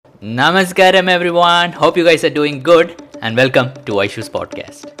Namaskaram, everyone. Hope you guys are doing good, and welcome to Aishu's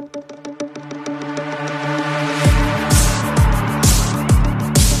podcast.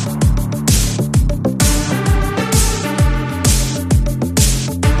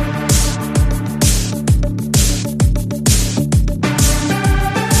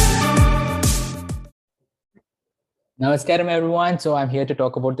 Namaskaram, everyone. So I'm here to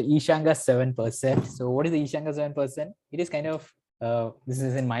talk about the Ishanga 7%. So what is the Ishanga 7%? It is kind of this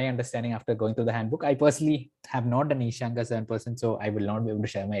is in my understanding after going through the handbook. I personally have not done Ishanga 7%, so I will not be able to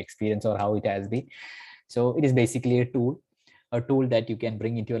share my experience or how it has been. So it is basically a tool that you can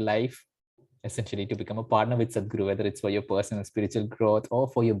bring into your life, essentially to become a partner with Sadhguru, whether it's for your personal spiritual growth or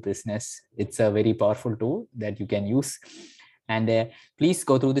for your business. It's a very powerful tool that you can use. And please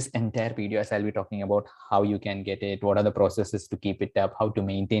go through this entire video as I'll be talking about how you can get it, what are the processes to keep it up, how to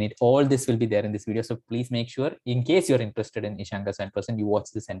maintain it. All this will be there in this video. So please make sure, in case you're interested in Ishanga 7%, you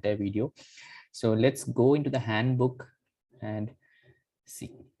watch this entire video. So let's go into the handbook and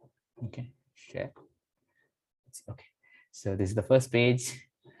see. Okay, share. Okay, so this is the first page.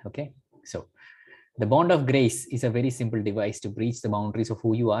 Okay, so the bond of grace is a very simple device to breach the boundaries of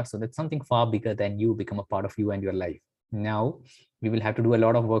who you are, so that something far bigger than you become a part of you and your life. Now we will have to do a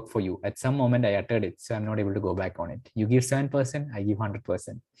lot of work for you. At some moment I uttered it, so I'm not able to go back on it. You give 7%, I give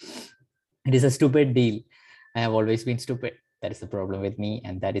 100%. It is a stupid deal. I have always been stupid. That is the problem with me,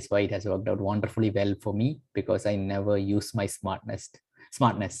 and that is why it has worked out wonderfully well for me, because I never use my smartness.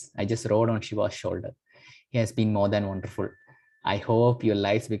 I just rode on Shiva's shoulder. He has been more than wonderful. I hope your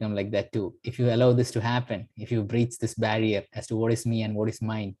lives become like that too. If you allow this to happen, if you breach this barrier as to what is me and what is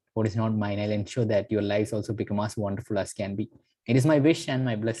mine, what is not mine, I'll ensure that your lives also become as wonderful as can be. It is my wish and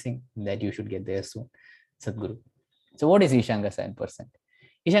my blessing that you should get there soon. Sadhguru. So what is Ishanga 7%?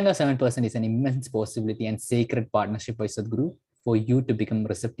 Ishanga 7% is an immense possibility and sacred partnership by Sadhguru for you to become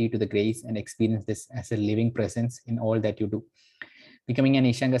receptive to the grace and experience this as a living presence in all that you do. Becoming an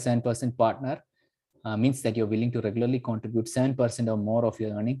Ishanga 7% partner means that you're willing to regularly contribute 7% or more of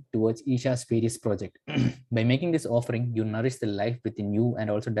your earning towards Isha's various project. By making this offering, you nourish the life within you and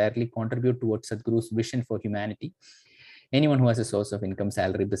also directly contribute towards Sadhguru's vision for humanity. Anyone who has a source of income,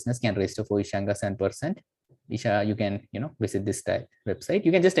 salary, business can register for Ishanga 7%. Isha, you can visit this website.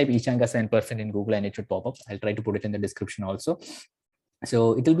 You can just type Ishanga 7% in Google and it should pop up. I'll try to put it in the description also.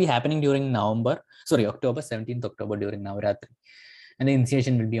 So it will be happening during October 17th October during Navaratri. And the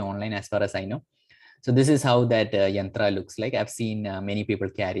initiation will be online as far as I know. So this is how that yantra looks like. I've seen many people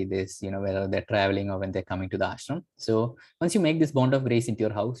carry this, whether they're traveling or when they're coming to the ashram. So once you make this bond of grace into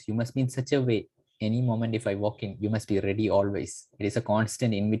your house, you must be in such a way. Any moment if I walk in, you must be ready always. It is a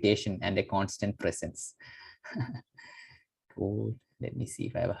constant invitation and a constant presence. Cool. Let me see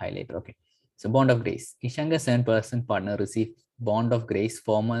if I have a highlighter. Okay. So bond of grace. Ishanga 7% partner received bond of grace,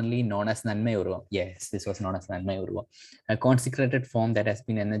 formerly known as Nanmai Urvam. Yes, this was known as Nanmai Urvam, a consecrated form that has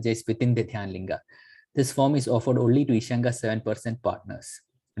been energized within the Dhyan Linga. This form is offered only to Ishanga 7% partners.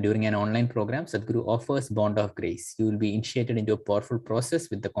 During an online program, Sadhguru offers bond of grace. You will be initiated into a powerful process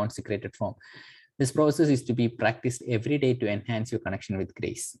with the consecrated form. This process is to be practiced every day to enhance your connection with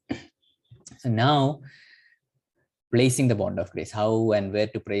grace. So now, placing the bond of grace, how and where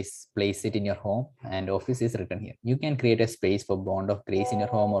to place it in your home and office is written here. You can create a space for bond of grace in your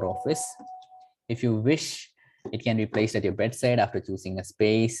home or office. If you wish, it can be placed at your bedside after choosing a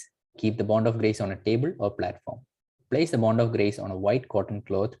space. Keep the bond of grace on a table or platform. Place the bond of grace on a white cotton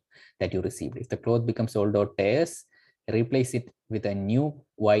cloth that you received. If the cloth becomes old or tears, replace it with a new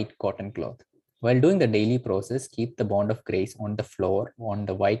white cotton cloth. While doing the daily process, keep the bond of grace on the floor on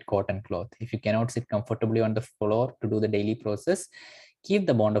the white cotton cloth. If you cannot sit comfortably on the floor to do the daily process, keep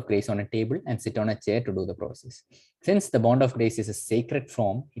the bond of grace on a table and sit on a chair to do the process. Since the bond of grace is a sacred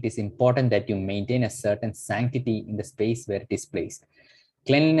form, it is important that you maintain a certain sanctity in the space where it is placed.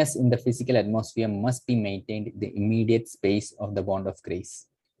 Cleanliness in the physical atmosphere must be maintained in the immediate space of the bond of grace.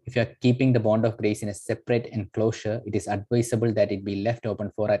 If you are keeping the bond of grace in a separate enclosure, it is advisable that it be left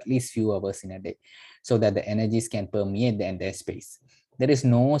open for at least few hours in a day, so that the energies can permeate the entire space. There is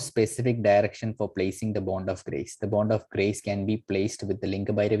no specific direction for placing the bond of grace. The bond of grace can be placed with the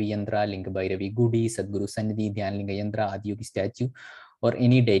Linga Bhairavi Yantra, Linga Bhairavi Gudi, Sadhguru Sannidhi, Dhyan Linga Yantra, Adiyogi statue, or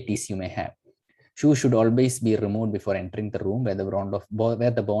any deities you may have. Shoes should always be removed before entering the room where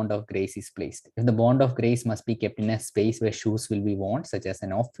the bond of grace is placed. If the bond of grace must be kept in a space where shoes will be worn, such as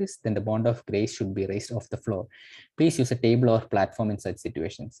an office, then the bond of grace should be raised off the floor. Please use a table or platform in such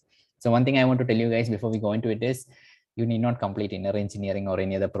situations. So one thing I want to tell you guys before we go into it is, you need not complete inner engineering or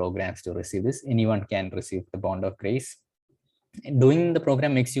any other programs to receive this. Anyone can receive the bond of grace. Doing the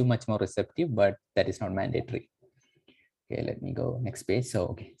program makes you much more receptive, but that is not mandatory. Okay, let me go next page. So,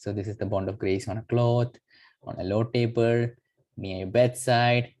 okay, so this is the bond of grace on a cloth, on a low table, near your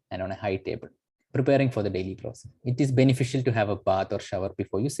bedside, and on a high table, preparing for the daily process. It is beneficial to have a bath or shower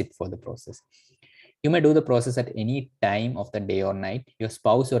before you sit for the process. You may do the process at any time of the day or night. Your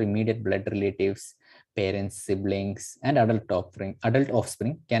spouse or immediate blood relatives, parents, siblings, and adult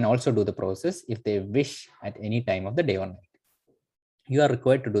offspring can also do the process if they wish at any time of the day or night. You are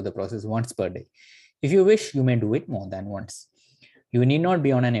required to do the process once per day. If you wish, you may do it more than once. You need not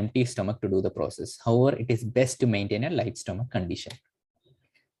be on an empty stomach to do the process. However, it is best to maintain a light stomach condition.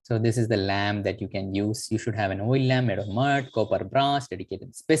 So this is the lamp that you can use. You should have an oil lamp made of mud, copper, brass,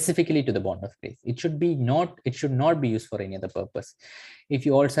 dedicated specifically to the bond of grace. It should not be used for any other purpose. If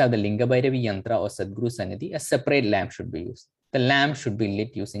you also have the Linga Bhairavi Yantra or Sadguru Sannidhi, a separate lamp should be used. The lamp should be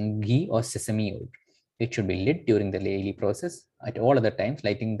lit using ghee or sesame oil. It should be lit during the daily process. At all other times,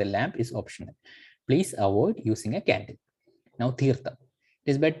 lighting the lamp is optional. Please avoid using a candle. Now, Tirtha.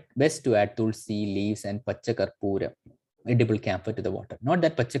 It is best to add tulsi, leaves, and pachakarpura, edible camphor, to the water. Not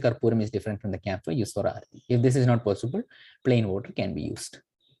that pachakarpuram is different from the camphor used for arati. If this is not possible, plain water can be used.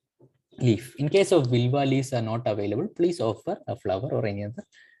 Leaf. In case of Vilva leaves are not available, please offer a flower or any other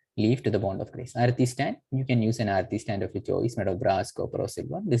leaf to the bond of grace. Arati stand. You can use an arati stand of your choice made of brass, copper, or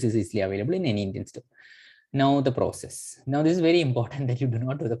silver. This is easily available in any Indian store. Now the process. Now this is very important that you do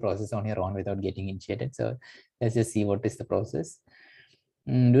not do the process on your own without getting initiated. So let's just see what is the process.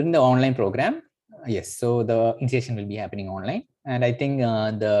 During the online program, yes, so the initiation will be happening online, and I think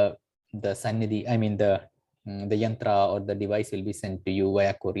the Sannidhi, I mean the yantra or the device will be sent to you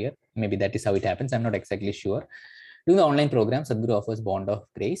via courier. Maybe that is how it happens. I'm not exactly sure. During the online program, Sadhguru offers bond of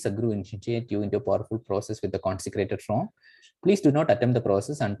grace. Sadhguru initiates you into a powerful process with the consecrated form. Please do not attempt the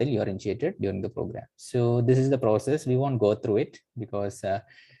process until you are initiated during the program. So this is the process. We won't go through it because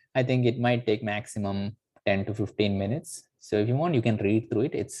I think it might take maximum 10 to 15 minutes. So if you want, you can read through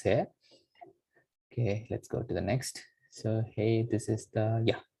it. It's here. Okay, let's go to the next. So, hey, this is the,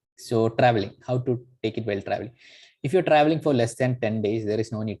 yeah. So traveling, how to take it while traveling. If you're traveling for less than 10 days, there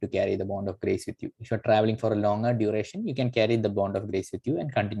is no need to carry the bond of grace with you. If you're traveling for a longer duration, you can carry the bond of grace with you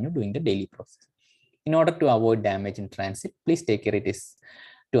and continue doing the daily process. In order to avoid damage in transit, please take care it is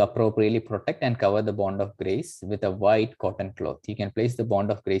to appropriately protect and cover the bond of grace with a white cotton cloth. You can place the bond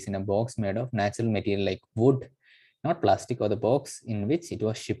of grace in a box made of natural material like wood, not plastic, or the box in which it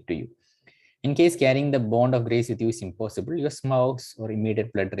was shipped to you. In case carrying the bond of grace with you is impossible, your spouse or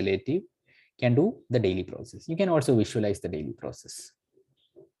immediate blood relative can do the daily process. You can also visualize the daily process.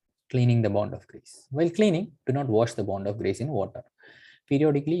 Cleaning the bond of grace. While cleaning, do not wash the bond of grace in water.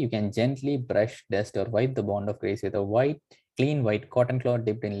 Periodically, you can gently brush, dust, or wipe the bond of grace with a clean white cotton cloth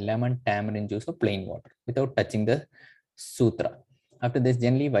dipped in lemon, tamarind juice, or plain water without touching the sutra. After this,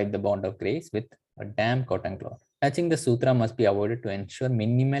 gently wipe the bond of grace with a damp cotton cloth. Touching the sutra must be avoided to ensure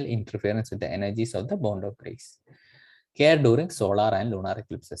minimal interference with the energies of the bond of grace. Care during solar and lunar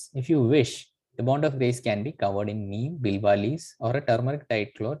eclipses. If you wish, the bond of grace can be covered in neem, bilva leaves, or a turmeric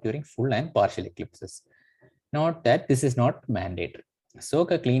dyed cloth during full and partial eclipses. Note that this is not mandatory.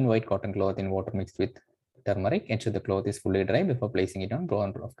 Soak a clean white cotton cloth in water mixed with turmeric. Ensure the cloth is fully dry before placing it on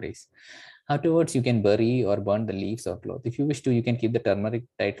bond of grace. Afterwards, you can bury or burn the leaves or cloth. If you wish to, you can keep the turmeric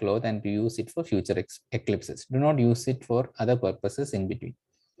dyed cloth and use it for future eclipses. Do not use it for other purposes in between.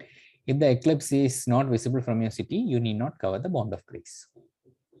 If the eclipse is not visible from your city, you need not cover the bond of grace.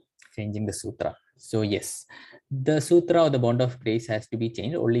 Changing the sutra. So yes, the sutra or the bond of grace has to be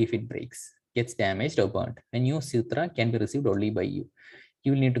changed only if it breaks, gets damaged, or burnt. A new sutra can be received only by you.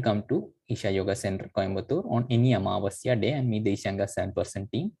 You will need to come to Isha Yoga Center, Coimbatore on any Amavasya day and meet the Ishanga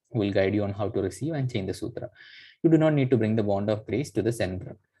 7% team who will guide you on how to receive and change the sutra. You do not need to bring the bond of grace to the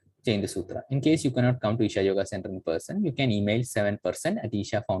center. Change the sutra. In case you cannot come to Isha Yoga Center in person, you can email 7% at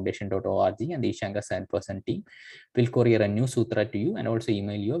ishafoundation.org and the Ishanga 7% team will courier a new sutra to you and also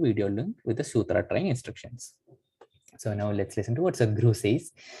email you a video link with the sutra trying instructions. So now let's listen to what Sadhguru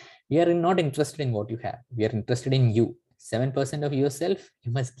says. We are not interested in what you have. We are interested in you. 7% of yourself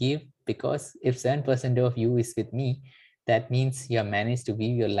you must give, because if 7% of you is with me, that means you have managed to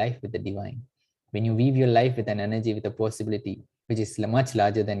weave your life with the divine. When you weave your life with an energy, with a possibility, which is much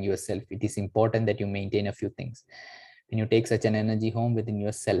larger than yourself, it is important that you maintain a few things. When you take such an energy home within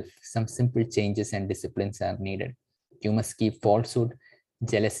yourself, some simple changes and disciplines are needed. You must keep falsehood,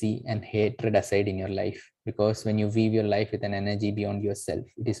 jealousy, and hatred aside in your life, because when you weave your life with an energy beyond yourself,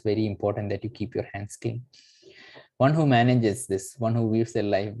 it is very important that you keep your hands clean. One who manages this, one who weaves their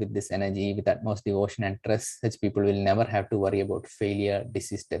life with this energy, with utmost devotion and trust, such people will never have to worry about failure,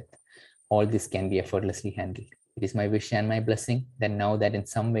 disease, death. All this can be effortlessly handled. It is my wish and my blessing that now that in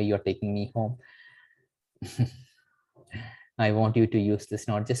some way you're taking me home, I want you to use this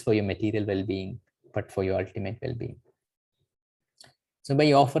not just for your material well-being, but for your ultimate well-being. So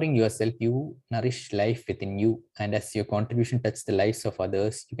by offering yourself, you nourish life within you. And as your contribution touches the lives of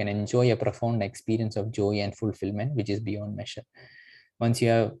others, you can enjoy a profound experience of joy and fulfillment, which is beyond measure. Once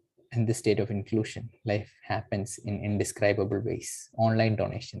you are in this state of inclusion, life happens in indescribable ways. Online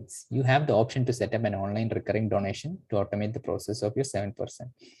donations. You have the option to set up an online recurring donation to automate the process of your 7%.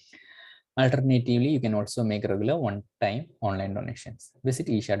 Alternatively, you can also make regular one-time online donations. Visit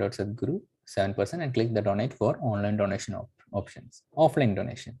isha.sadhguru 7% and click the donate for online donation options. Offline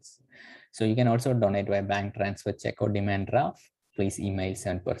donations. So you can also donate via bank transfer, check, or demand draft. Please email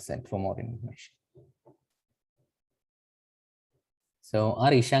 7% for more information. So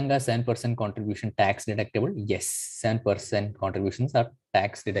are Ishanga 7% contribution tax deductible? Yes, 7% contributions are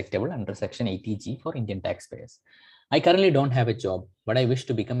tax deductible under Section 80G for Indian taxpayers. I currently don't have a job, but I wish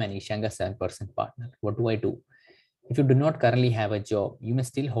to become an Ishanga 7% partner. What do I do? If you do not currently have a job, you may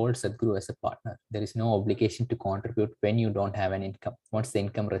still hold Sadhguru as a partner. There is no obligation to contribute when you don't have an income. Once the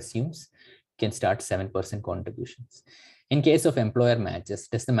income resumes, you can start 7% contributions. In case of employer matches,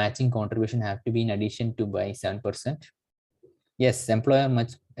 does the matching contribution have to be in addition to by 7%? Yes,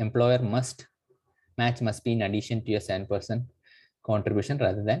 employer must match must be in addition to your 7% contribution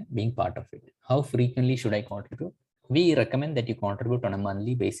rather than being part of it. How frequently should I contribute? We recommend that you contribute on a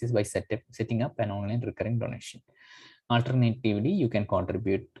monthly basis by setting up an online recurring donation. Alternatively, you can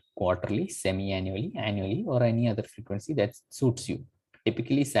contribute quarterly, semi-annually, annually, or any other frequency that suits you.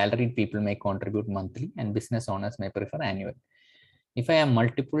 Typically, salaried people may contribute monthly and business owners may prefer annual. If I have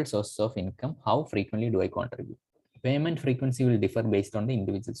multiple sources of income, how frequently do I contribute? Payment frequency will differ based on the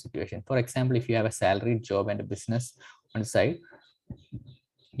individual situation. For example, if you have a salaried job and a business on the side,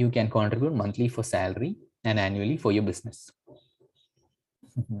 you can contribute monthly for salary and annually for your business.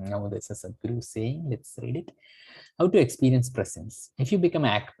 Now there's a Sadhguru saying, let's read it. How to experience presence. If you become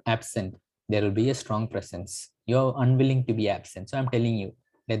absent, there will be a strong presence. You're unwilling to be absent. So I'm telling you,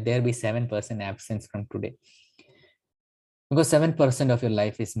 let there be 7% absence from today. Because 7% of your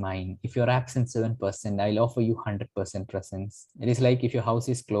life is mine. If you're absent 7%, I'll offer you 100% presence. It is like if your house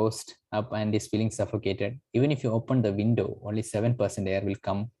is closed up and is feeling suffocated, even if you open the window, only 7% air will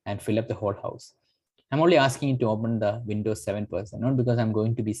come and fill up the whole house. I'm only asking you to open the window 7%, not because I'm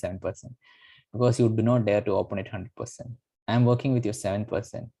going to be 7%, because you do not dare to open it 100%. I'm working with your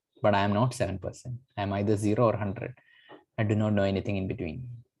 7%, but I am not 7%. I'm either 0 or 100. I do not know anything in between.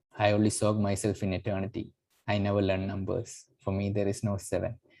 I only saw myself in eternity. I never learn numbers. For me, there is no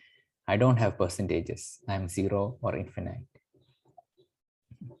 7. I don't have percentages. I'm 0 or infinite.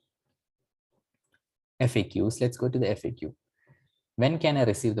 FAQs. Let's go to the FAQ. When can I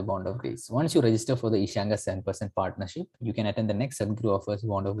receive the Bond of Grace? Once you register for the Ishanga 7% partnership, you can attend the next Sadhguru Offers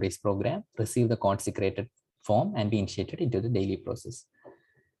Bond of Grace program, receive the consecrated form, and be initiated into the daily process.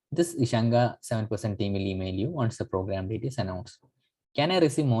 This Ishanga 7% team will email you once the program date is announced. Can I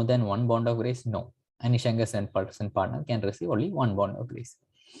receive more than one Bond of Grace? No. An Ishanga 7% partner can receive only one Bond of Grace.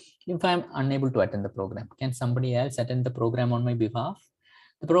 If I am unable to attend the program, can somebody else attend the program on my behalf?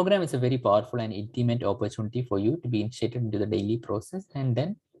 The program is a very powerful and intimate opportunity for you to be initiated into the daily process and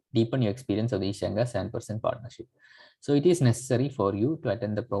then deepen your experience of the Ishanga 7% partnership. So it is necessary for you to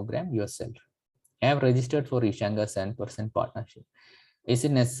attend the program yourself. I have registered for Ishanga 7% partnership. Is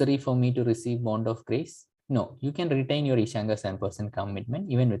it necessary for me to receive Bond of Grace? No, you can retain your Ishanga 7%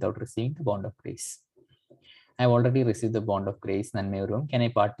 commitment even without receiving the Bond of Grace. I have already received the Bond of Grace, Nanmayurum. Can I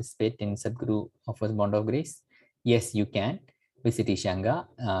participate in Sadhguru Offers Bond of Grace? Yes, you can. Visit Ishanga,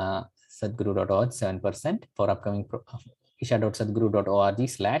 sadhguru.org 7% for upcoming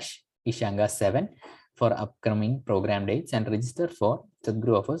isha.sadhguru.org/Ishanga7 for upcoming program dates and register for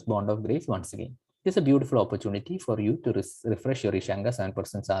Sadhguru Offers Bond of Grace once again. It's a beautiful opportunity for you to refresh your Ishanga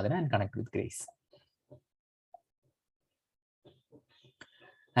 7% sadhana and connect with grace.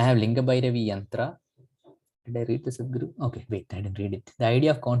 I have Linga Bhairavi Yantra. Did I read the Sadhguru? Okay, wait, I didn't read it. The idea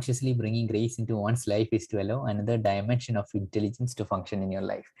of consciously bringing grace into one's life is to allow another dimension of intelligence to function in your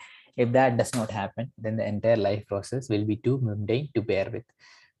life. If that does not happen, then the entire life process will be too mundane to bear with.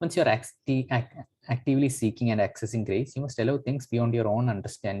 Once you're actively seeking and accessing grace, you must allow things beyond your own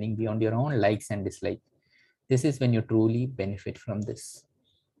understanding, beyond your own likes and dislikes. This is when you truly benefit from this.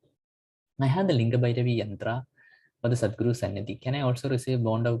 I have the Linga Bhairavi Yantra for the Sadhguru Sannidhi. Can I also receive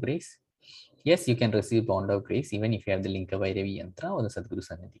Bond of Grace? Yes, you can receive Bond of Grace even if you have the Linga Bhairavi Yantra or the Sadhguru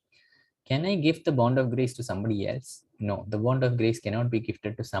Sannidhi. Can I give the Bond of Grace to somebody else? No, the Bond of Grace cannot be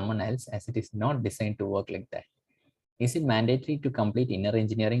gifted to someone else as it is not designed to work like that. Is it mandatory to complete inner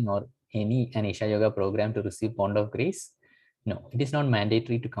engineering or an Isha Yoga program to receive Bond of Grace? No, it is not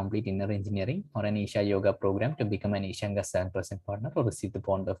mandatory to complete inner engineering or an Isha Yoga program to become an Ishanga 7% partner or receive the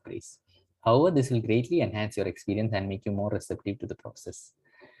bond of grace. However, this will greatly enhance your experience and make you more receptive to the process.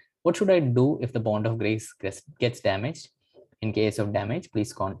 What should I do if the bond of grace gets damaged? In case of damage,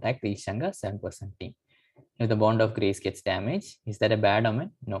 please contact the Ishanga 7% team. If the bond of grace gets damaged, is that a bad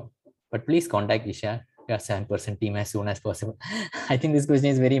omen? No. But please contact Isha, your 7% team as soon as possible. I think this question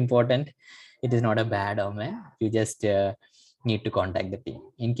is very important. It is not a bad omen. You just need to contact the team.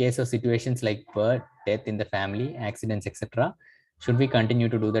 In case of situations like birth, death in the family, accidents, etc., should we continue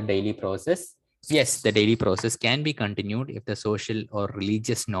to do the daily process? Yes, the daily process can be continued if the social or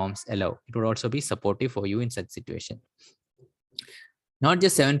religious norms allow. It would also be supportive for you in such situation. Not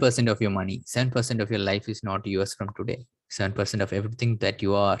just 7% of your money, 7% of your life is not yours from today. 7% of everything that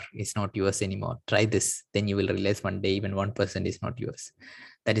you are is not yours anymore. Try this, then you will realize one day even 1% is not yours.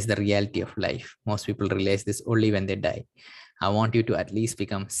 That is the reality of life. Most people realize this only when they die. I want you to at least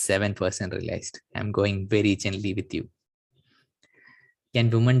become 7% realized. I'm going very gently with you. Can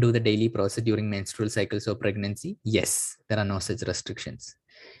women do the daily process during menstrual cycles or pregnancy? Yes, there are no such restrictions.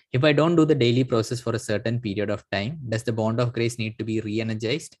 If I don't do the daily process for a certain period of time, does the bond of grace need to be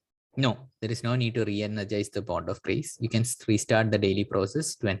re-energized? No, there is no need to re-energize the bond of grace. You can restart the daily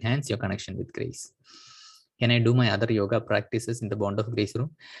process to enhance your connection with grace. Can I do my other yoga practices in the bond of grace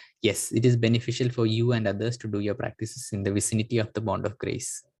room? Yes, it is beneficial for you and others to do your practices in the vicinity of the bond of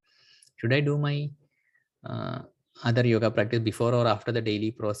grace. Should I do my other yoga practice before or after the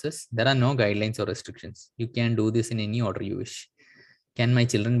daily process? There are no guidelines or restrictions. You can do this in any order you wish. Can my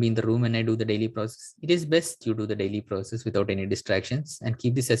children be in the room when I do the daily process? It is best you do the daily process without any distractions and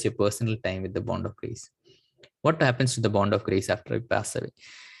keep this as your personal time with the bond of grace. What happens to the bond of grace after I pass away?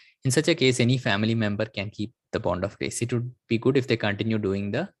 In such a case, any family member can keep the bond of grace. It would be good if they continue doing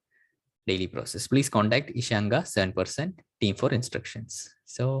the daily process. Please contact Ishanga 7% team for instructions.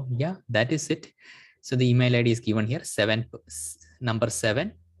 So yeah, that is it. So the email ID is given here, number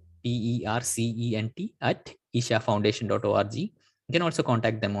 7, PERCENT at ishafoundation.org. You can also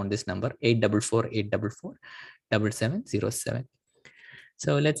contact them on this number 844-844-7707.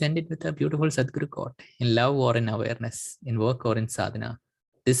 So let's end it with a beautiful Sadhguru quote. In love or in awareness, in work or in sadhana,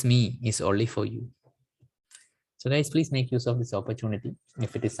 this me is only for you. So guys, please make use of this opportunity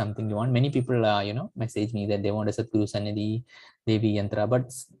if it is something you want. Many people, message me that they want a Sadhguru Sannidhi, Devi Yantra,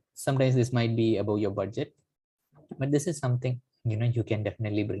 but sometimes this might be above your budget. But this is something, you can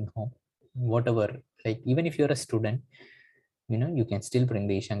definitely bring home. Whatever, like even if you're a student, you can still bring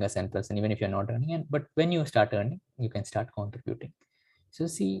the Ishanga 7%, even if you're not earning. But when you start earning, you can start contributing. So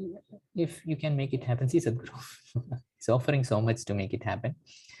see if you can make it happen. See, Sadhguru is offering so much to make it happen.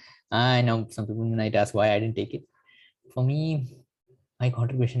 I know some people might ask why I didn't take it. For me, my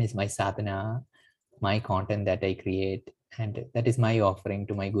contribution is my sadhana, my content that I create, and that is my offering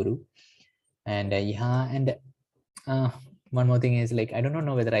to my guru. And one more thing is, like, I don't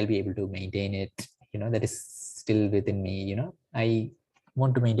know whether I'll be able to maintain it. That is still within me. I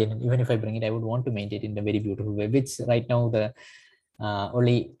want to maintain it. Even if I bring it, I would want to maintain it in a very beautiful way, which right now the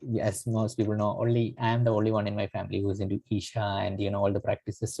only, as most people know, only I am the only one in my family who's into Isha and all the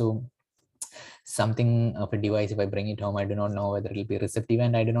practices. So something of a device, if I bring it home, I do not know whether it'll be receptive,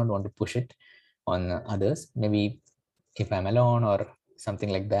 and I do not want to push it on others. Maybe if I'm alone or something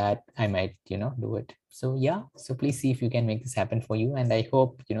like that, I might do it. So yeah, so please see if you can make this happen for you, and I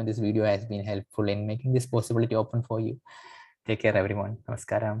hope this video has been helpful in making this possibility open for you. Take care, everyone.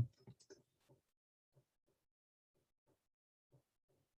 Namaskaram.